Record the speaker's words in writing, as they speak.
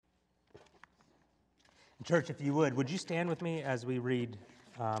Church, if you would you stand with me as we read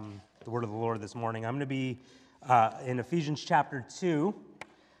the word of the Lord this morning? I'm going to be in Ephesians chapter 2,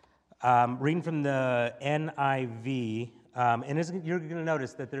 reading from the NIV. You're going to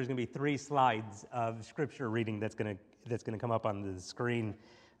notice that there's going to be 3 slides of scripture reading that's going to come up on the screen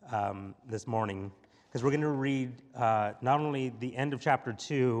this morning, because we're going to read not only the end of chapter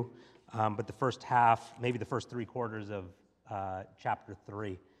 2, but the first half, maybe the first 3 quarters of chapter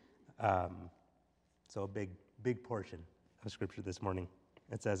 3. So a big portion of Scripture this morning.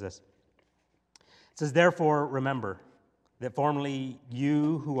 It says this. It says, "Therefore remember that formerly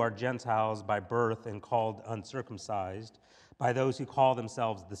you who are Gentiles by birth and called uncircumcised by those who call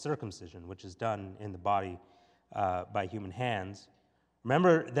themselves the circumcision, which is done in the body by human hands,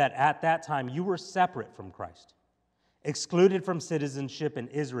 remember that at that time you were separate from Christ, excluded from citizenship in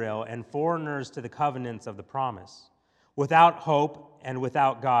Israel and foreigners to the covenants of the promise, without hope and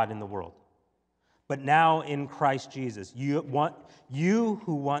without God in the world. But now in Christ Jesus, you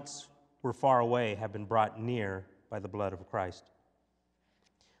who once were far away have been brought near by the blood of Christ.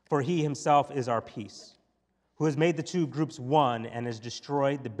 For he himself is our peace, who has made the 2 groups one and has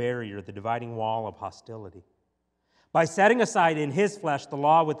destroyed the barrier, the dividing wall of hostility. By setting aside in his flesh the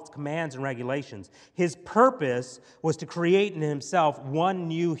law with its commands and regulations, his purpose was to create in himself one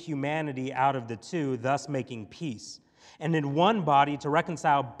new humanity out of the 2, thus making peace, and in one body to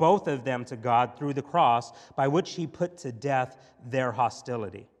reconcile both of them to God through the cross, by which he put to death their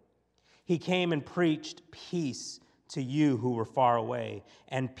hostility. He came and preached peace to you who were far away,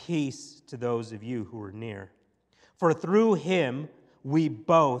 and peace to those of you who were near. For through him we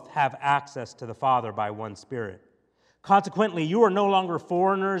both have access to the Father by one Spirit. Consequently, you are no longer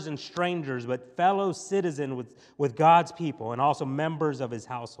foreigners and strangers, but fellow citizens with God's people and also members of his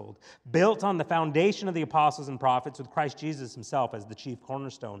household, built on the foundation of the apostles and prophets, with Christ Jesus himself as the chief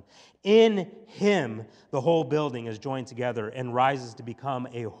cornerstone. In him, the whole building is joined together and rises to become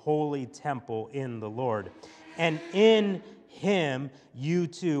a holy temple in the Lord. And in him, you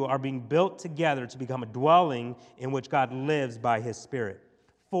too are being built together to become a dwelling in which God lives by his Spirit.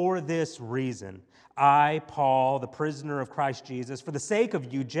 For this reason, I, Paul, the prisoner of Christ Jesus, for the sake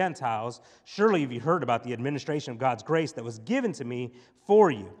of you Gentiles, surely have you heard about the administration of God's grace that was given to me for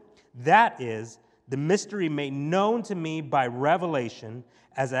you. That is, the mystery made known to me by revelation,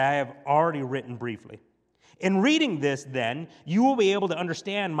 as I have already written briefly. In reading this, then, you will be able to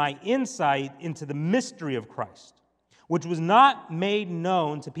understand my insight into the mystery of Christ, which was not made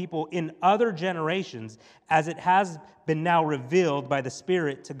known to people in other generations, as it has been now revealed by the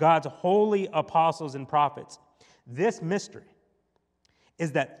Spirit to God's holy apostles and prophets. This mystery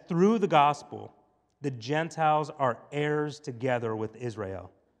is that through the gospel, the Gentiles are heirs together with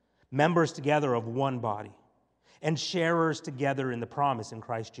Israel, members together of one body, and sharers together in the promise in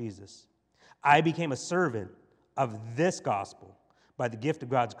Christ Jesus. I became a servant of this gospel by the gift of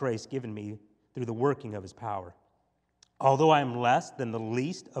God's grace given me through the working of his power. Although I am less than the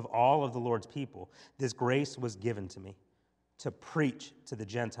least of all of the Lord's people, this grace was given to me to preach to the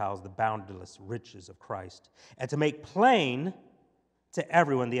Gentiles the boundless riches of Christ, and to make plain to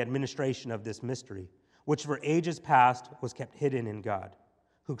everyone the administration of this mystery, which for ages past was kept hidden in God,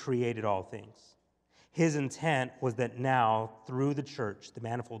 who created all things. His intent was that now, through the church, the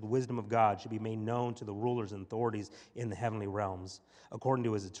manifold wisdom of God should be made known to the rulers and authorities in the heavenly realms, according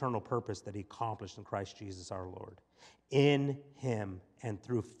to his eternal purpose that he accomplished in Christ Jesus our Lord. In him and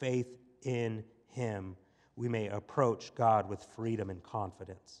through faith in him, we may approach God with freedom and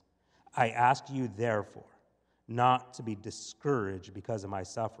confidence. I ask you, therefore, not to be discouraged because of my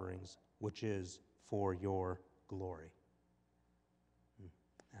sufferings, which is for your glory.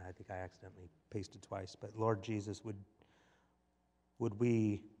 I think I accidentally pasted twice, but Lord Jesus, would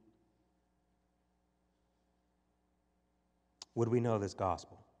we know this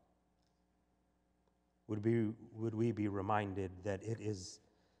gospel? Would we be reminded that it is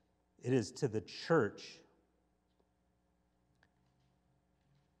to the church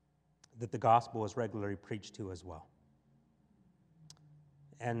that the gospel is regularly preached to as well?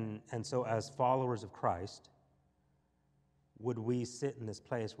 And so as followers of Christ, would we sit in this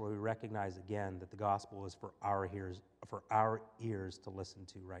place where we recognize again that the gospel is for our ears to listen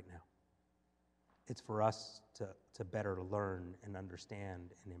to right now? It's for us to better learn and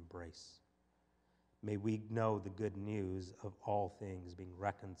understand and embrace. May we know the good news of all things being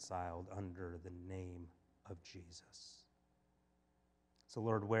reconciled under the name of Jesus. So,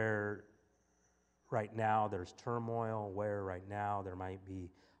 Lord, where right now there's turmoil, where right now there might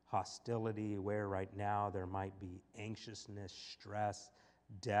be hostility, where right now there might be anxiousness, stress,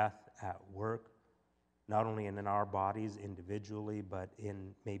 death at work, not only in our bodies individually, but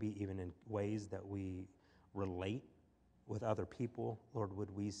in maybe even in ways that we relate with other people, Lord,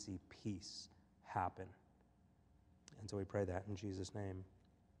 would we see peace happen. And so we pray that in Jesus' name.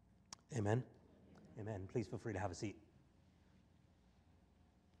 Amen. Amen. Please feel free to have a seat.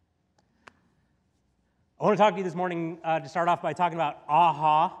 I want to talk to you this morning to start off by talking about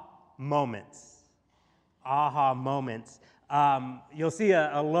aha moments. Aha moments. You'll see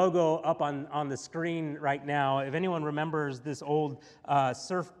a logo up on the screen right now. If anyone remembers this old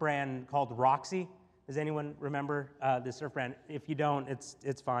surf brand called Roxy, does anyone remember this surf brand? If you don't,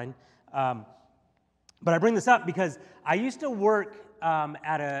 it's fine. But I bring this up because I used to work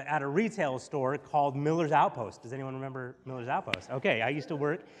at a retail store called Miller's Outpost. Does anyone remember Miller's Outpost? Okay, I used to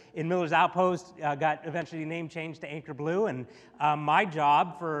work in Miller's Outpost, got eventually name changed to Anchor Blue, and my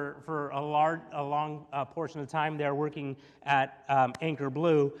job for a long portion of the time there working at Anchor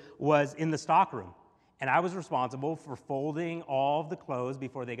Blue was in the stockroom. And I was responsible for folding all of the clothes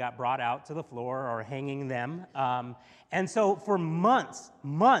before they got brought out to the floor or hanging them. And so for months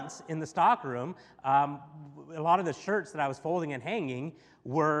in the stockroom, a lot of the shirts that I was folding and hanging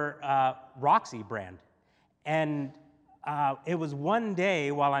were Roxy brand. And it was one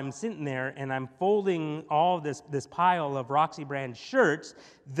day while I'm sitting there and I'm folding all of this pile of Roxy brand shirts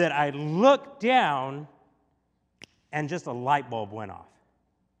that I looked down and just a light bulb went off.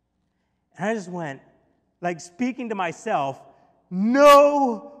 And I just went, like speaking to myself,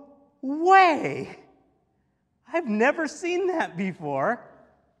 no way. I've never seen that before.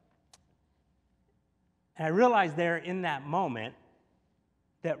 And I realized there in that moment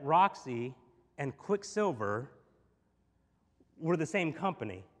that Roxy and Quicksilver were the same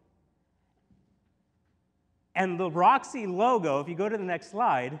company. And the Roxy logo, if you go to the next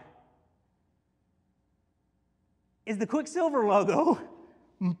slide, is the Quicksilver logo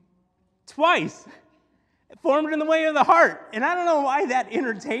twice. Formed in the way of the heart. And I don't know why that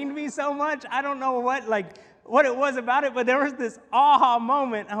entertained me so much. I don't know what it was about it, but there was this aha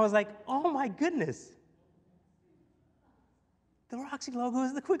moment. I was like, oh my goodness. The Roxy logo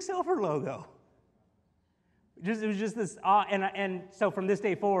is the Quicksilver logo. It was just this awe, and so from this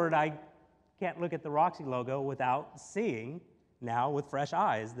day forward, I can't look at the Roxy logo without seeing now with fresh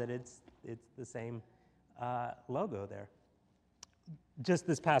eyes that it's the same logo there. Just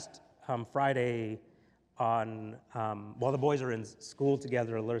this past Friday, while the boys are in school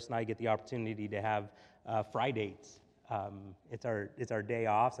together, Larissa and I get the opportunity to have Fridates. It's our day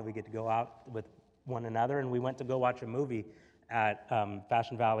off, so we get to go out with one another, and we went to go watch a movie at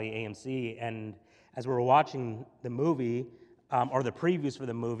Fashion Valley AMC, and as we were watching the movie, or the previews for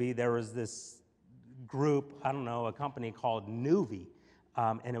the movie, there was this group, a company called Noovie,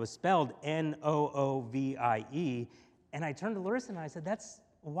 and it was spelled Noovie, and I turned to Larissa and I said, that's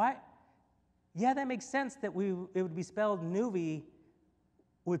why. Yeah, that makes sense that it would be spelled Noovie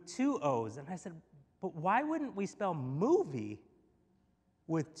with two O's. And I said, but why wouldn't we spell movie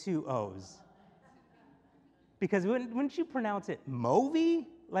with two O's? Because wouldn't you pronounce it Movie?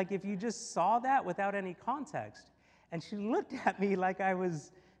 Like if you just saw that without any context. And she looked at me like I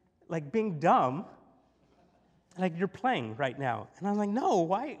was like being dumb, like you're playing right now. And I was like, no,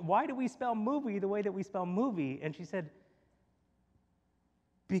 why do we spell movie the way that we spell movie? And she said,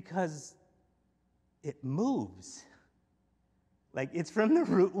 because it moves. Like it's from the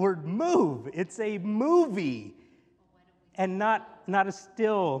root word move. It's a movie, and not a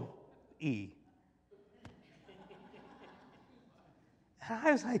still E. And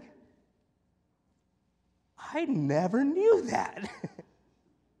I was like, I never knew that.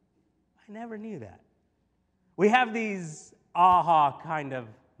 I never knew that. We have these aha kind of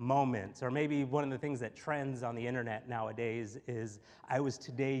moments, or maybe one of the things that trends on the internet nowadays is, I was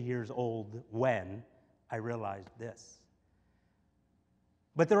today years old when I realized this.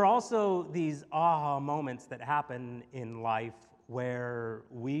 But there are also these aha moments that happen in life where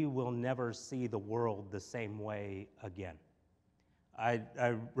we will never see the world the same way again. I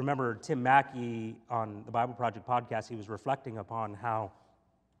remember Tim Mackey on the Bible Project podcast, he was reflecting upon how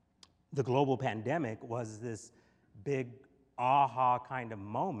the global pandemic was this big aha kind of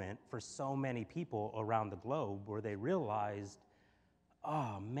moment for so many people around the globe where they realized,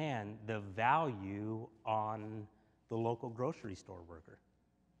 oh man, the value on the local grocery store worker.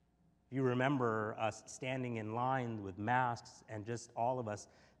 You remember us standing in line with masks and just all of us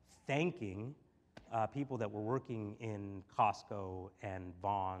thanking people that were working in Costco and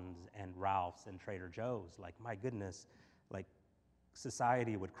Vons and Ralph's and Trader Joe's. Like, my goodness, like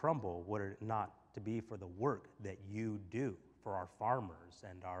society would crumble were it not to be for the work that you do for our farmers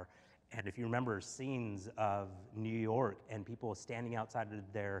and if you remember scenes of New York and people standing outside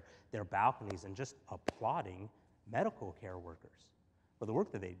of their balconies and just applauding medical care workers for the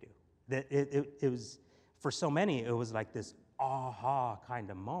work that they do. That it was For so many, it was like this aha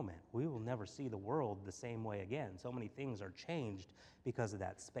kind of moment. We will never see the world the same way again. So many things are changed because of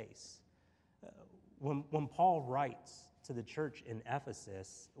that space. When Paul writes to the church in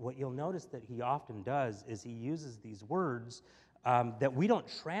Ephesus, what you'll notice that he often does is he uses these words that we don't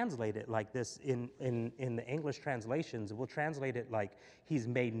translate it like this in the English translations. We'll translate it like he's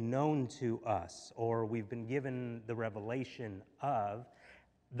made known to us, or we've been given the revelation of.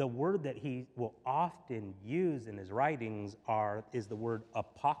 The word that he will often use in his writings is the word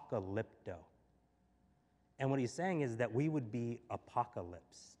apocalypto. And what he's saying is that we would be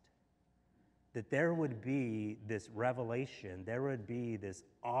apocalypsed, that there would be this revelation, there would be this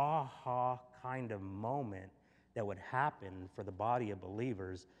aha kind of moment that would happen for the body of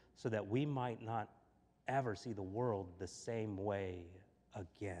believers so that we might not ever see the world the same way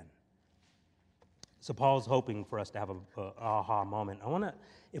again. So Paul's hoping for us to have an aha moment. I want to,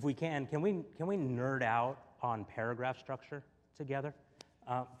 if we can we nerd out on paragraph structure together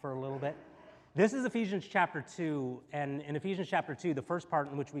for a little bit? This is Ephesians chapter 2, and in Ephesians chapter 2, the first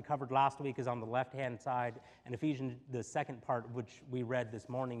part in which we covered last week is on the left-hand side, and Ephesians, the second part, which we read this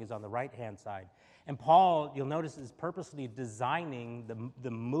morning, is on the right-hand side. And Paul, you'll notice, is purposely designing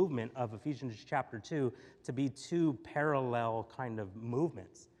the movement of Ephesians chapter 2 to be two parallel kind of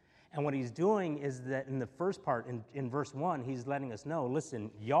movements. And what he's doing is that in the first part, in verse 1, he's letting us know,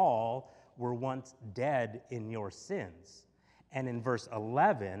 listen, y'all were once dead in your sins. And in verse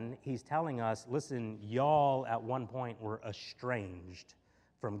 11, he's telling us, listen, y'all at one point were estranged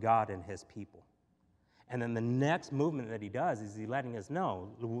from God and his people. And then the next movement that he does is he's letting us know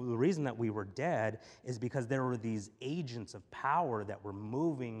the reason that we were dead is because there were these agents of power that were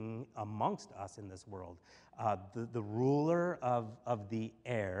moving amongst us in this world. The ruler of the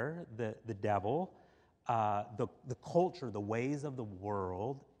air, the devil, the culture, the ways of the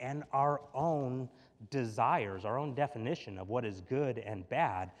world, and our own desires, our own definition of what is good and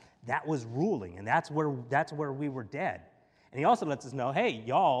bad, that was ruling, and that's where we were dead. And he also lets us know, hey,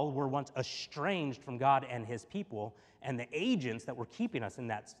 y'all were once estranged from God and his people, and the agents that were keeping us in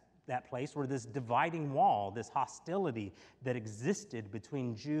that place were this dividing wall, this hostility that existed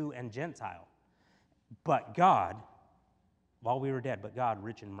between Jew and Gentile. But God, while we were dead, but God,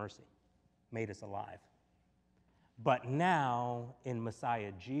 rich in mercy, made us alive. But now, in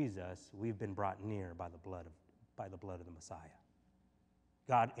Messiah Jesus, we've been brought near by the blood of the Messiah.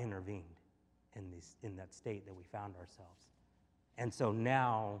 God intervened in that state that we found ourselves. And so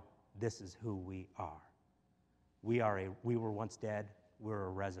now, this is who we are. We were once dead, we're a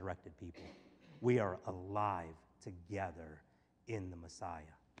resurrected people. We are alive together in the Messiah.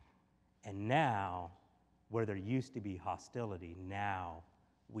 And now, where there used to be hostility, now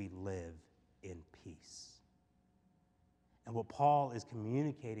we live in peace. And what Paul is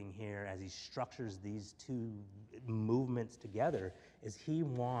communicating here as he structures these two movements together is he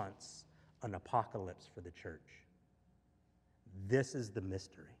wants an apocalypse for the church. This is the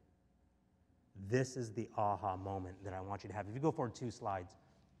mystery. This is the aha moment that I want you to have. If you go forward 2 slides.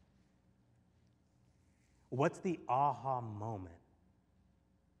 What's the aha moment?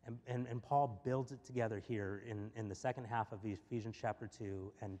 And Paul builds it together here in the second half of Ephesians chapter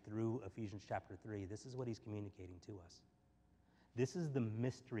 2 and through Ephesians chapter 3. This is what he's communicating to us. This is the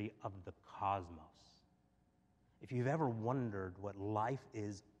mystery of the cosmos. If you've ever wondered what life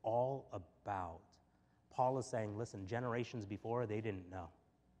is all about, Paul is saying, listen, generations before, they didn't know.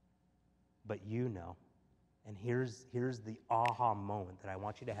 But you know. And here's the aha moment that I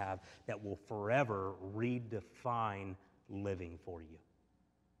want you to have that will forever redefine living for you.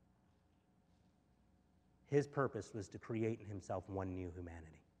 His purpose was to create in himself one new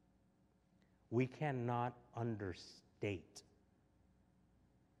humanity. We cannot understate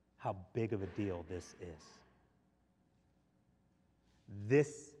how big of a deal this is.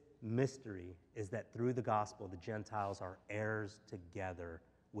 This mystery is that through the gospel, the Gentiles are heirs together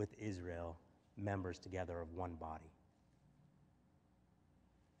with Israel, members together of one body.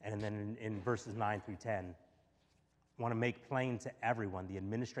 And then in verses 9 through 10, I want to make plain to everyone the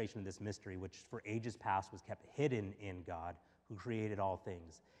administration of this mystery, which for ages past was kept hidden in God, who created all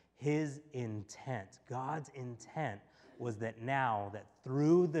things. His intent, God's intent, was that now that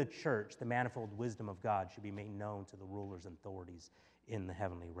through the church, the manifold wisdom of God should be made known to the rulers and authorities in the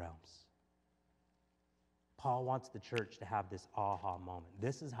heavenly realms. Paul wants the church to have this aha moment.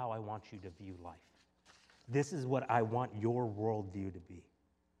 This is how I want you to view life. This is what I want your worldview to be.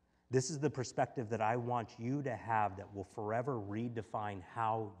 This is the perspective that I want you to have that will forever redefine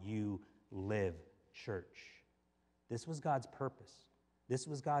how you live church. This was God's purpose. This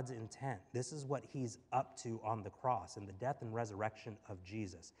was God's intent. This is what he's up to on the cross and the death and resurrection of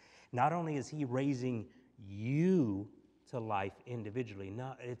Jesus. Not only is he raising you to life individually.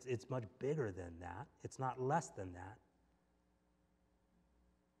 No, it's much bigger than that. It's not less than that.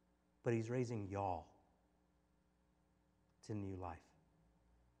 But he's raising y'all to new life.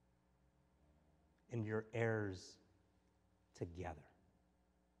 And you're heirs together.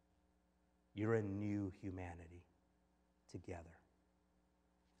 You're a new humanity together.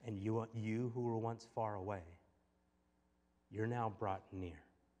 And you who were once far away, you're now brought near.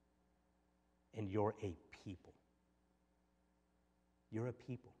 And you're a people. You're a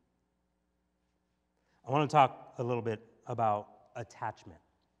people. I want to talk a little bit about attachment.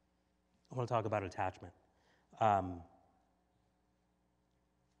 I've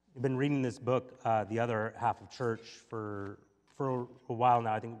been reading this book, The Other Half of Church, for a while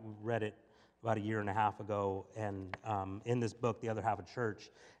now. I think we read it about a year and a half ago. And in this book, The Other Half of Church,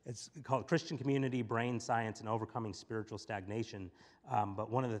 it's called Christian Community, Brain Science, and Overcoming Spiritual Stagnation. But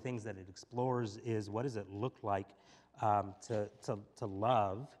one of the things that it explores is what does it look like to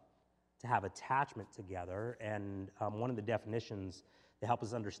love, to have attachment together. And one of the definitions to help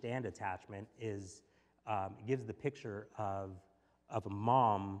us understand attachment is it gives the picture of a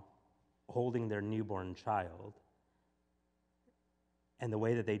mom holding their newborn child and the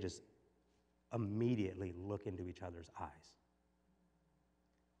way that they just immediately look into each other's eyes.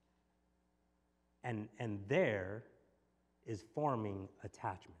 And there is forming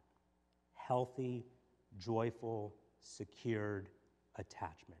attachment. Healthy, joyful, secured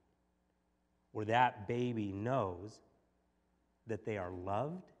attachment. Where that baby knows that they are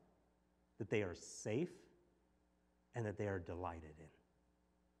loved, that they are safe, and that they are delighted in.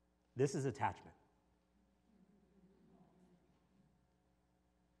 This is attachment.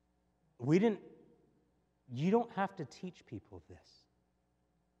 You don't have to teach people this.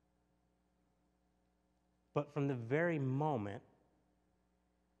 But from the very moment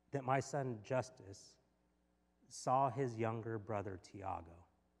that my son Justice saw his younger brother Tiago,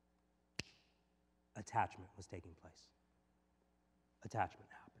 attachment was taking place. Attachment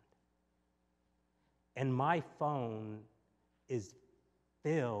happened. And my phone is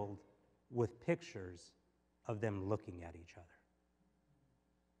filled with pictures of them looking at each other.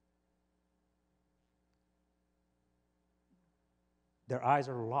 Their eyes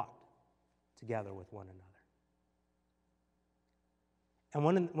are locked together with one another.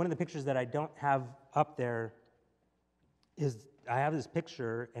 And one of the pictures that I don't have up there is I have this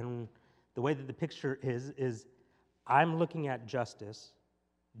picture, and the way that the picture is I'm looking at Justice,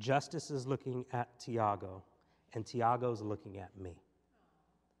 Justice is looking at Tiago, and Tiago's looking at me.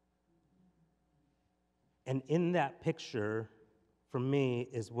 And in that picture, for me,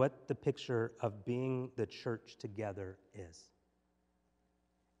 is what the picture of being the church together is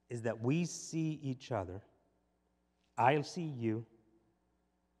that we see each other. I see you.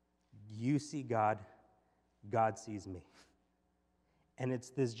 You see God. God sees me. And it's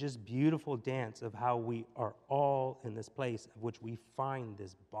this just beautiful dance of how we are all in this place of which we find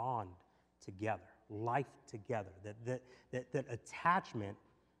this bond together, life together, that attachment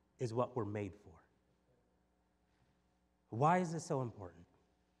is what we're made for. Why is this so important?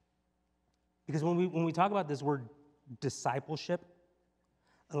 Because when we talk about this word discipleship,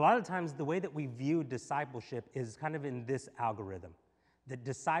 a lot of times the way that we view discipleship is kind of in this algorithm, that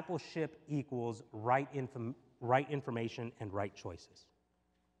discipleship equals right information and right choices.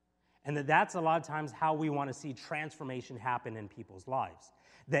 And that's a lot of times how we want to see transformation happen in people's lives.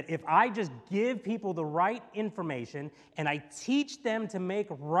 That if I just give people the right information and I teach them to make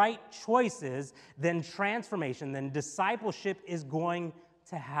right choices, then transformation, then discipleship is going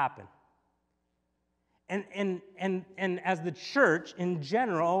to happen. And as the church in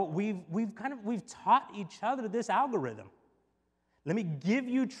general, we've taught each other this algorithm. Let me give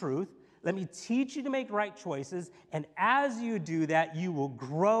you truth. Let me teach you to make right choices. And as you do that, you will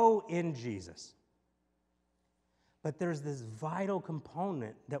grow in Jesus. But there's this vital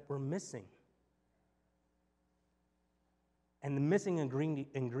component that we're missing. And the missing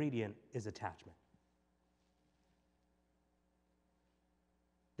ingredient is attachment.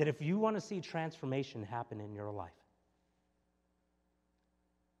 That if you want to see transformation happen in your life,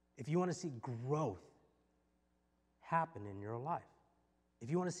 if you want to see growth happen in your life, if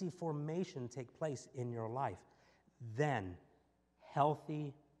you want to see formation take place in your life, then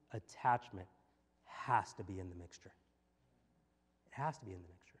healthy attachment has to be in the mixture. It has to be in the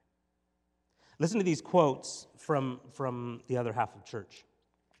mixture. Listen to these quotes from the other half of church.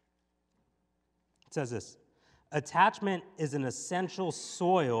 It says this: attachment is an essential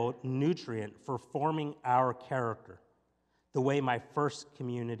soil nutrient for forming our character, the way my first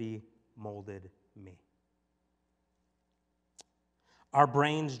community molded me. Our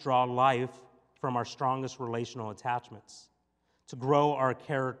brains draw life from our strongest relational attachments, to grow our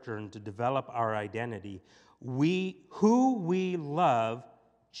character and to develop our identity. Who we love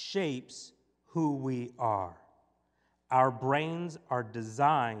shapes who we are. Our brains are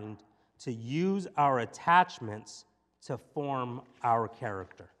designed to use our attachments to form our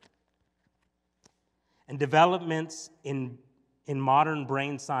character. And developments in modern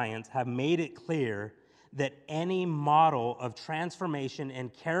brain science have made it clear that any model of transformation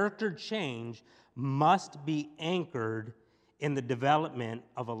and character change must be anchored in the development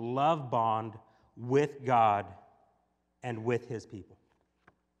of a love bond with God and with his people.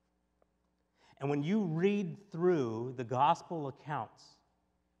 And when you read through the gospel accounts,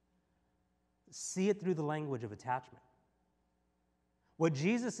 see it through the language of attachment. What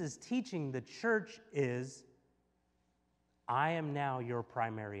Jesus is teaching the church is, I am now your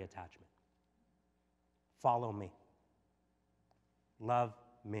primary attachment. Follow me. Love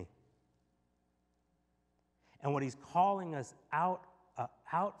me. And what he's calling us out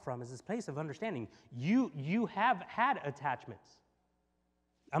from is this place of understanding. You have had attachments.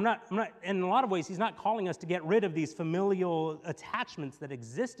 I'm not, in a lot of ways, he's not calling us to get rid of these familial attachments that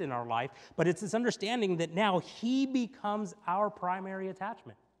exist in our life, but it's this understanding that now he becomes our primary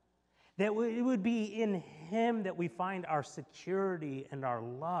attachment. That it would be in him that we find our security and our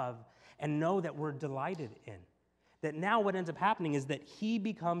love and know that we're delighted in. That now what ends up happening is that he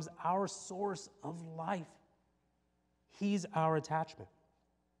becomes our source of life. He's our attachment.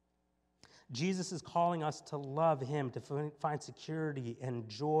 Jesus is calling us to love him, to find security and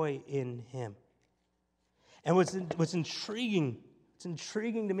joy in him. And what's intriguing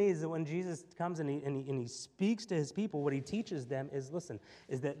to me is that when Jesus comes and he speaks to his people, what he teaches them is, listen,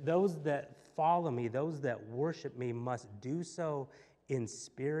 is that those that follow me, those that worship me, must do so in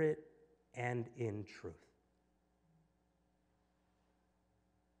spirit and in truth.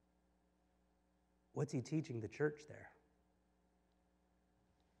 What's he teaching the church there?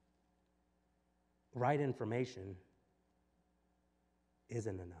 Right information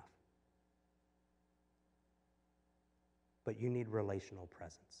isn't enough. But you need relational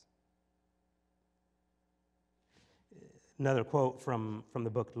presence. Another quote from the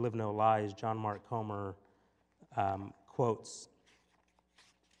book Live No Lies, John Mark Comer quotes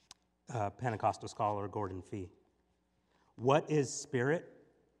Pentecostal scholar Gordon Fee. What is spirit?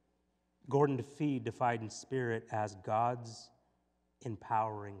 Gordon Fee defined spirit as God's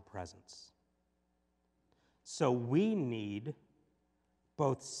empowering presence. So we need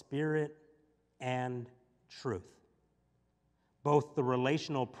both spirit and truth. Both the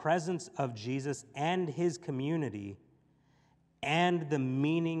relational presence of Jesus and his community and the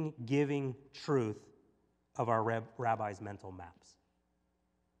meaning-giving truth of our rabbi's mental maps.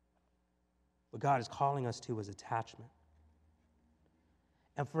 What God is calling us to is attachment.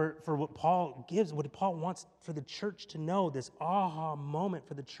 And for what Paul wants for the church to know, this aha moment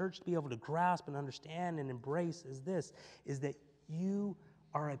for the church to be able to grasp and understand and embrace is that you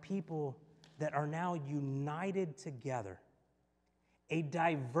are a people that are now united together. A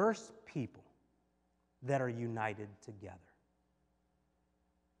diverse people that are united together.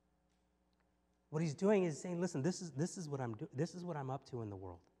 What he's doing is saying, listen, this is what I'm doing. This is what I'm up to in the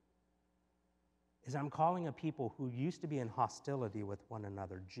world. Is I'm calling a people who used to be in hostility with one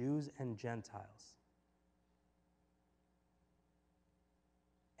another, Jews and Gentiles.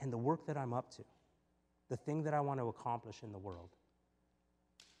 And the work that I'm up to, the thing that I want to accomplish in the world,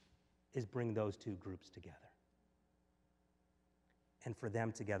 is bring those two groups together. And for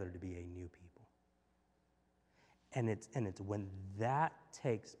them together to be a new people. And it's when that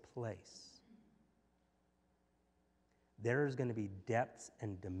takes place, there's going to be depths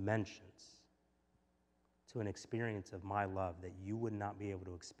and dimensions to an experience of my love that you would not be able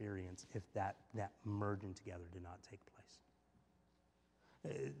to experience if that merging together did not take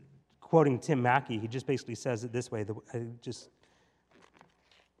place. Quoting Tim Mackey, he just basically says it this way. I just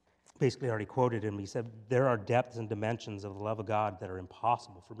basically already quoted him. He said, there are depths and dimensions of the love of God that are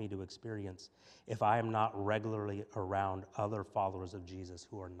impossible for me to experience if I am not regularly around other followers of Jesus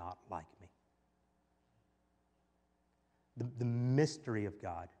who are not like me. The mystery of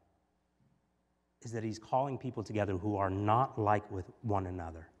God is that he's calling people together who are not like with one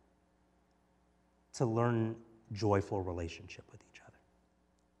another to learn joyful relationship with each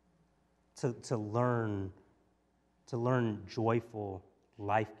other, to learn joyful,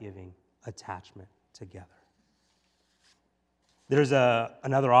 life-giving attachment together. There's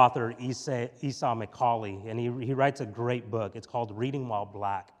another author, Esau McCauley, and he writes a great book. It's called Reading While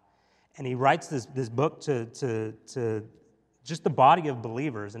Black. And he writes this book to just the body of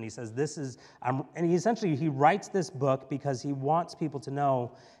believers, and he says, he writes this book because he wants people to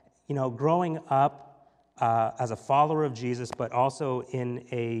know, growing up as a follower of Jesus, but also in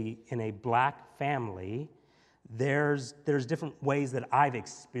a black family, there's different ways that I've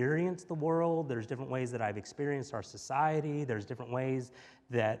experienced the world. There's different ways that I've experienced our society. There's different ways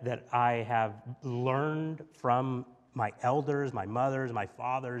that I have learned from my elders, my mothers, my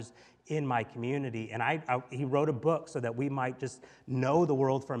fathers in my community. And he wrote a book so that we might just know the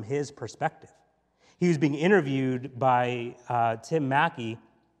world from his perspective. He was being interviewed by Tim Mackey,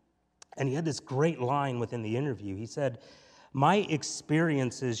 and he had this great line within the interview. He said, "My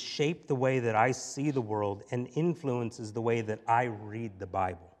experiences shape the way that I see the world and influences the way that I read the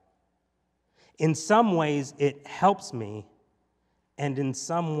Bible. In some ways, it helps me, and in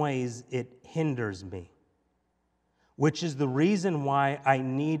some ways, it hinders me, which is the reason why I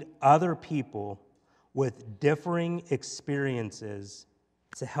need other people with differing experiences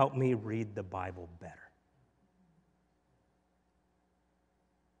to help me read the Bible better."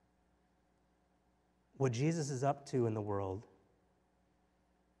 What Jesus is up to in the world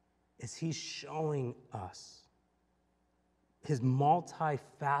is he's showing us his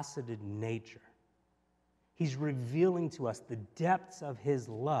multifaceted nature. He's revealing to us the depths of his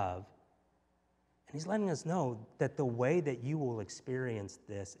love, and he's letting us know that the way that you will experience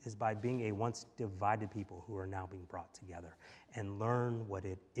this is by being a once divided people who are now being brought together and learn what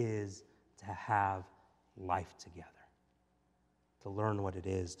it is to have life together, to learn what it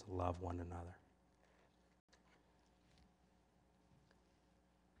is to love one another.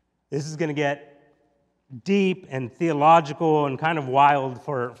 This is going to get deep and theological and kind of wild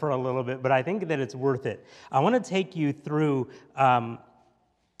for a little bit, but I think that it's worth it. I want to take you through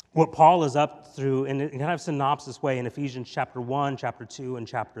what Paul is up through in a kind of synopsis way in Ephesians chapter 1, chapter 2, and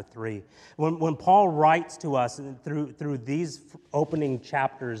chapter 3. When Paul writes to us through these opening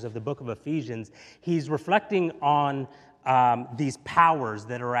chapters of the book of Ephesians, he's reflecting on these powers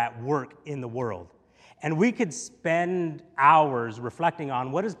that are at work in the world. And we could spend hours reflecting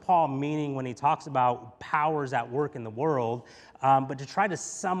on what is Paul meaning when he talks about powers at work in the world, but to try to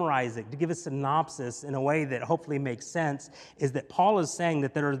summarize it, to give a synopsis in a way that hopefully makes sense, is that Paul is saying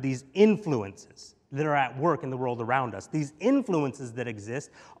that there are these influences that are at work in the world around us. These influences that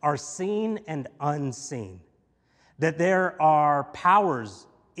exist are seen and unseen. That there are powers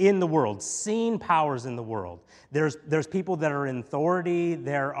in the world, seen powers in the world. There's people that are in authority.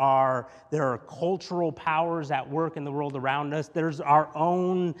 There are cultural powers at work in the world around us. There's our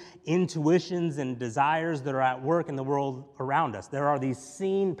own intuitions and desires that are at work in the world around us. There are these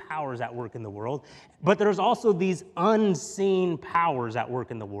seen powers at work in the world, but there's also these unseen powers at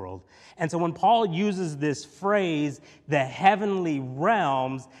work in the world. And so when Paul uses this phrase, the heavenly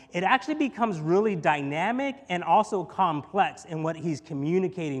realms, it actually becomes really dynamic and also complex in what he's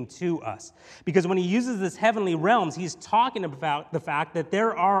communicating to us. Because when he uses this heavenly realms, he's talking about the fact that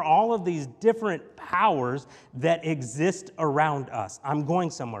there are all of these different powers that exist around us. I'm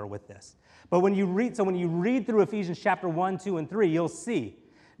going somewhere with this. But when you read through Ephesians chapter 1, 2, and 3, you'll see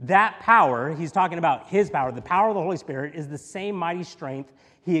that power, he's talking about his power, the power of the Holy Spirit, is the same mighty strength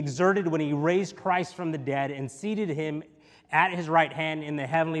he exerted when he raised Christ from the dead and seated him at his right hand in the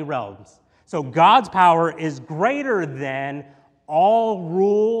heavenly realms. So God's power is greater than all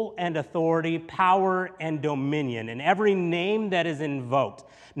rule and authority, power and dominion, and every name that is invoked,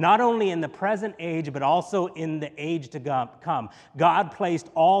 not only in the present age, but also in the age to come. God placed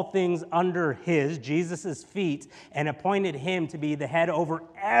all things under Jesus' feet, and appointed him to be the head over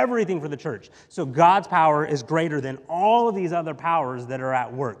everything for the church. So God's power is greater than all of these other powers that are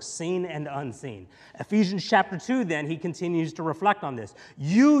at work, seen and unseen. Ephesians chapter 2, then, he continues to reflect on this.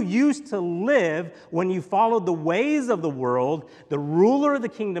 You used to live when you followed the ways of the world, the ruler of the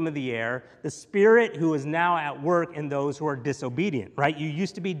kingdom of the air, the spirit who is now at work in those who are disobedient, right? You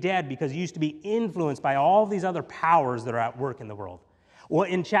used to be dead because you used to be influenced by all these other powers that are at work in the world. Well,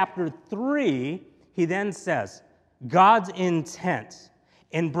 in chapter 3, he then says, God's intent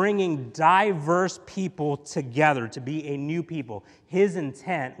in bringing diverse people together to be a new people, his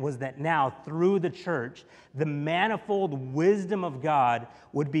intent was that now, through the church, the manifold wisdom of God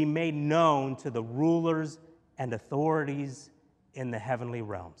would be made known to the rulers and authorities in the heavenly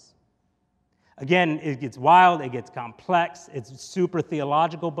realms. Again, it gets wild, it gets complex, it's super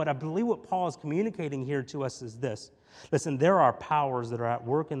theological, but I believe what Paul is communicating here to us is this. Listen, there are powers that are at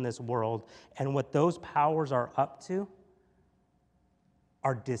work in this world, and what those powers are up to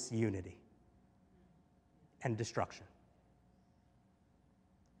are disunity and destruction.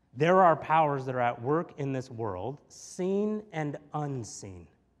 There are powers that are at work in this world, seen and unseen.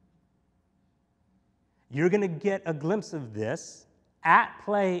 You're going to get a glimpse of this at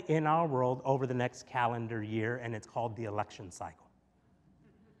play in our world over the next calendar year, and it's called the election cycle.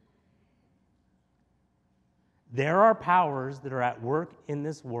 There are powers that are at work in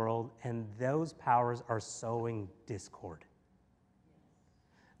this world, and those powers are sowing discord.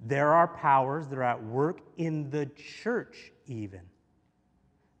 There are powers that are at work in the church even,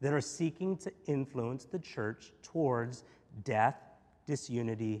 that are seeking to influence the church towards death,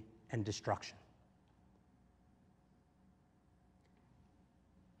 disunity, and destruction.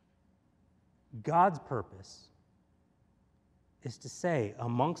 God's purpose is to say,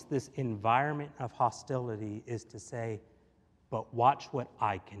 amongst this environment of hostility, is to say, but watch what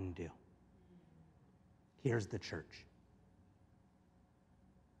I can do. Here's the church.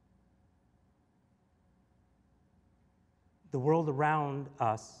 The world around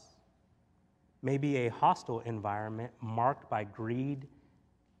us may be a hostile environment marked by greed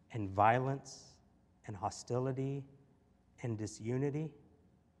and violence and hostility and disunity.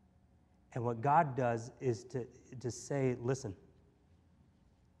 And what God does is to say, listen,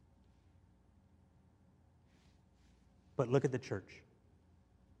 but look at the church,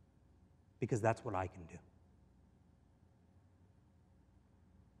 because that's what I can do.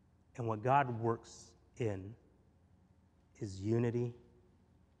 And what God works in is unity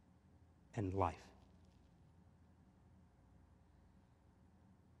and life.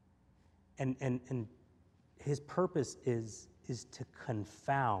 And his purpose is to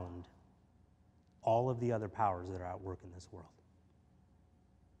confound all of the other powers that are at work in this world.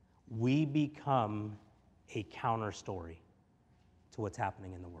 We become a counter story to what's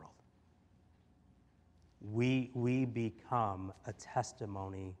happening in the world. We become a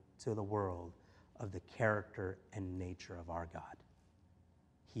testimony to the world of the character and nature of our God.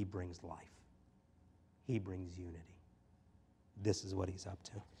 He brings life. He brings unity. This is what he's up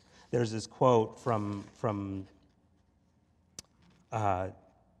to. There's this quote from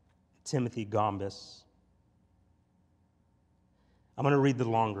Timothy Gombis. I'm going to read the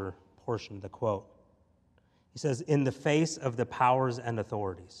longer portion of the quote. He says, "In the face of the powers and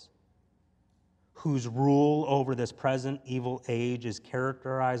authorities whose rule over this present evil age is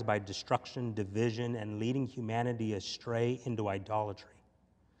characterized by destruction, division, and leading humanity astray into idolatry,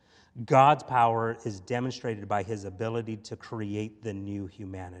 God's power is demonstrated by his ability to create the new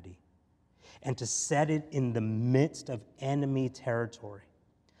humanity and to set it in the midst of enemy territory,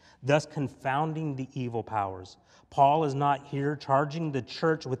 thus confounding the evil powers. Paul is not here charging the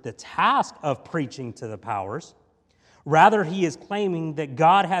church with the task of preaching to the powers. Rather, he is claiming that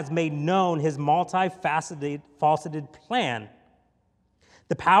God has made known his multifaceted plan.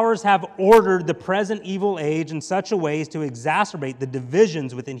 The powers have ordered the present evil age in such a way as to exacerbate the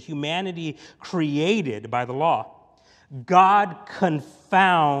divisions within humanity created by the law. God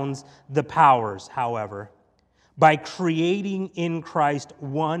confounds the powers, however, by creating in Christ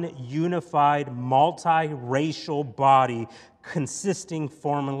one unified, multiracial body consisting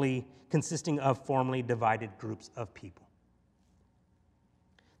of formerly divided groups of people.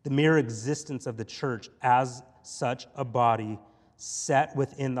 The mere existence of the church as such a body set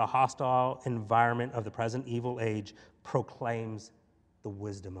within the hostile environment of the present evil age proclaims the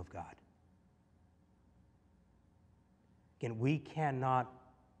wisdom of God. Again, we cannot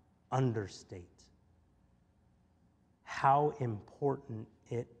understate how important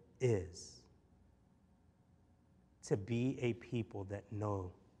it is to be a people that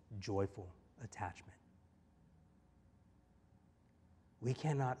know joyful attachment. We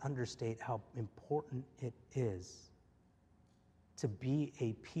cannot understate how important it is to be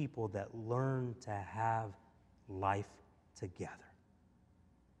a people that learn to have life together.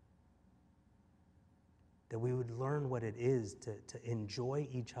 That we would learn what it is to enjoy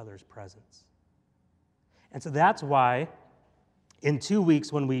each other's presence. And so that's why in 2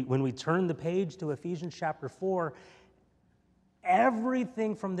 weeks when we turn the page to Ephesians chapter 4,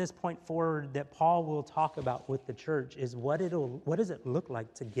 everything from this point forward that Paul will talk about with the church is what does it look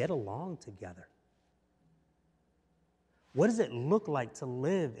like to get along together? What does it look like to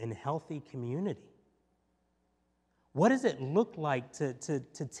live in healthy community? What does it look like to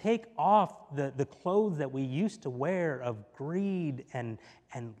take off the clothes that we used to wear of greed and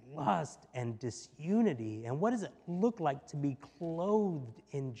lust and disunity? And what does it look like to be clothed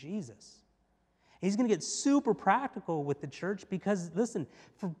in Jesus? He's going to get super practical with the church because, listen,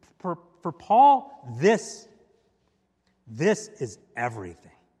 for Paul, this is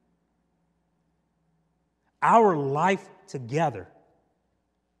everything. Our life together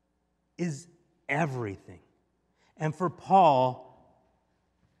is everything. And for Paul,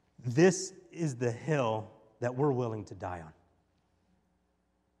 this is the hill that we're willing to die on.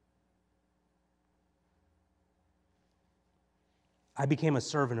 I became a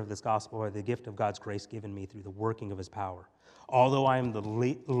servant of this gospel by the gift of God's grace given me through the working of his power. Although I am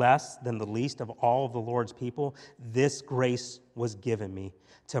less than the least of all of the Lord's people, this grace was given me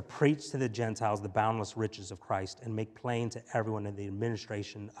to preach to the Gentiles the boundless riches of Christ and make plain to everyone in the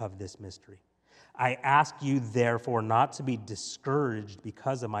administration of this mystery. I ask you, therefore, not to be discouraged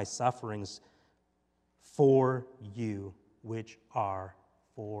because of my sufferings for you, which are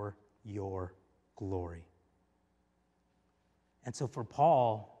for your glory. And so for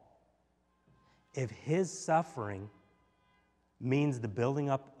Paul, if his suffering means the building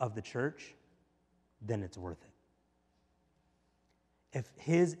up of the church, then it's worth it. If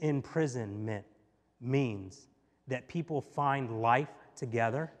his imprisonment means that people find life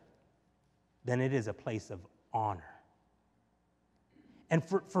together, then it is a place of honor. And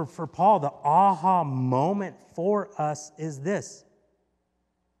for Paul, the aha moment for us is this: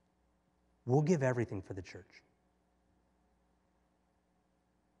 we'll give everything for the church.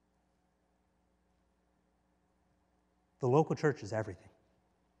 The local church is everything.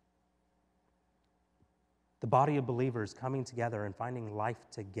 The body of believers coming together and finding life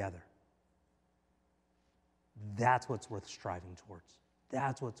together. That's what's worth striving towards.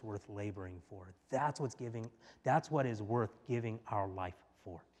 That's what's worth laboring for. That's what is worth giving our life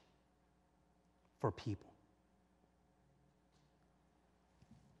for people.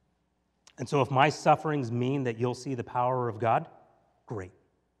 And so if my sufferings mean that you'll see the power of God, great.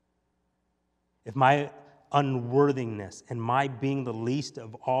 If my unworthiness and my being the least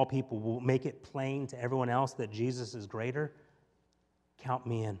of all people will make it plain to everyone else that Jesus is greater, count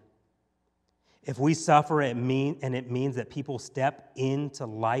me in. If we suffer and it means that people step into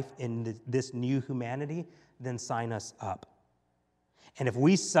life in this new humanity, then sign us up. And if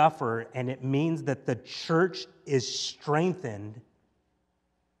we suffer and it means that the church is strengthened,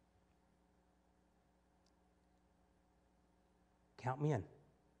 count me in.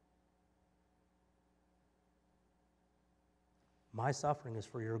 My suffering is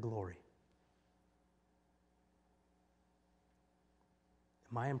for your glory.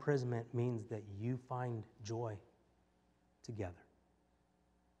 My imprisonment means that you find joy together.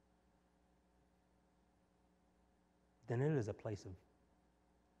 Then it is a place of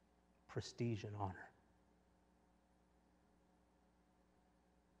prestige and honor.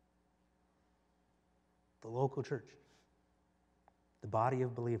 The local church, the body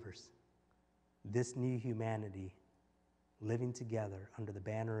of believers, this new humanity living together under the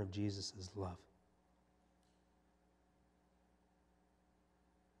banner of Jesus' love.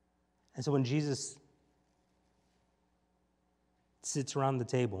 And so when Jesus sits around the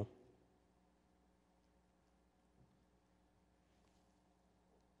table,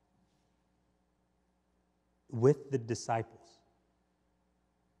 with the disciples,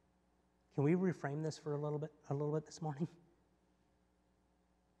 can we reframe this for a little bit this morning?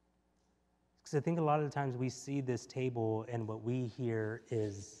 Because I think a lot of the times we see this table and what we hear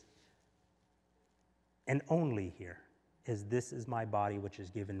is, and only hear, is this is my body which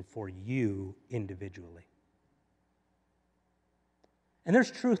is given for you individually. And there's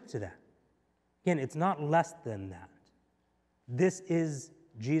truth to that. Again, it's not less than that. This is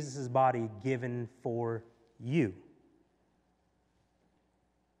Jesus' body given for you.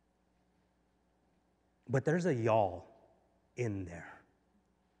 But there's a y'all in there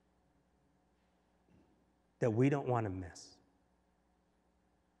that we don't want to miss.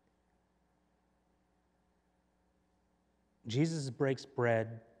 Jesus breaks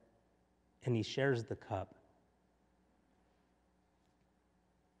bread and he shares the cup.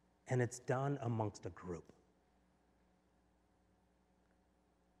 And it's done amongst a group.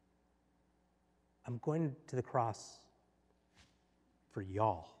 I'm going to the cross for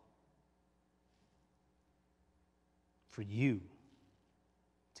y'all. For you.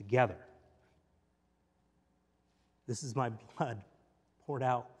 Together. This is my blood poured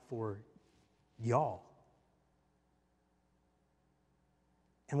out for y'all.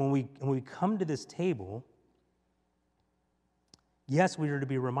 And when we come to this table, yes, we are to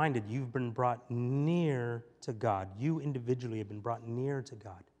be reminded you've been brought near to God. You individually have been brought near to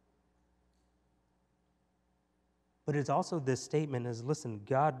God. But it's also this statement is, listen,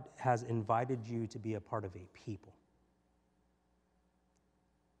 God has invited you to be a part of a people.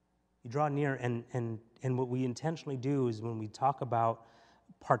 You draw near, and what we intentionally do is when we talk about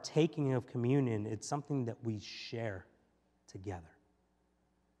partaking of communion, it's something that we share together.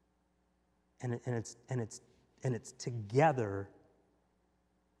 And it's together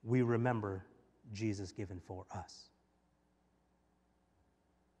we remember Jesus given for us.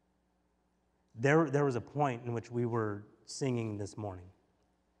 There was a point in which we were singing this morning,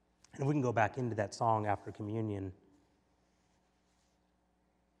 and we can go back into that song after communion.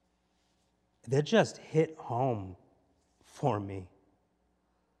 that just hit home for me.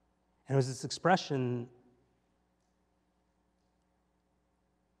 And it was this expression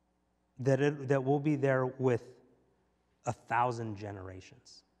that will be there with 1,000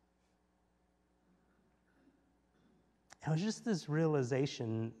 generations. It was just this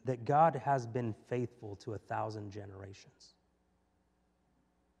realization that God has been faithful to 1,000 generations.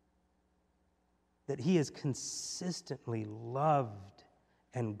 That he has consistently loved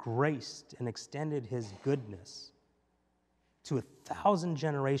and graced and extended his goodness to 1,000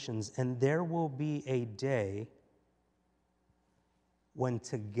 generations, and there will be a day when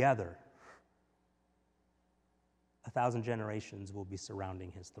together 1,000 generations will be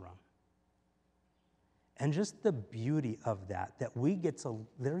surrounding his throne. And just the beauty of that we get to,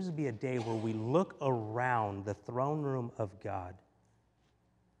 there's to be a day where we look around the throne room of God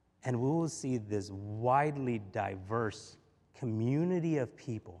and we will see this widely diverse community of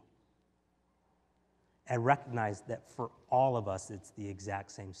people and recognize that for all of us, it's the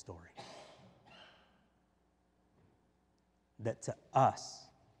exact same story. That to us,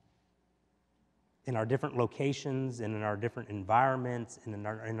 in our different locations and in our different environments and in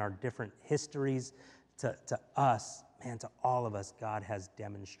our different histories, to us, man, to all of us, God has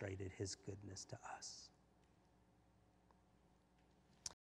demonstrated his goodness to us.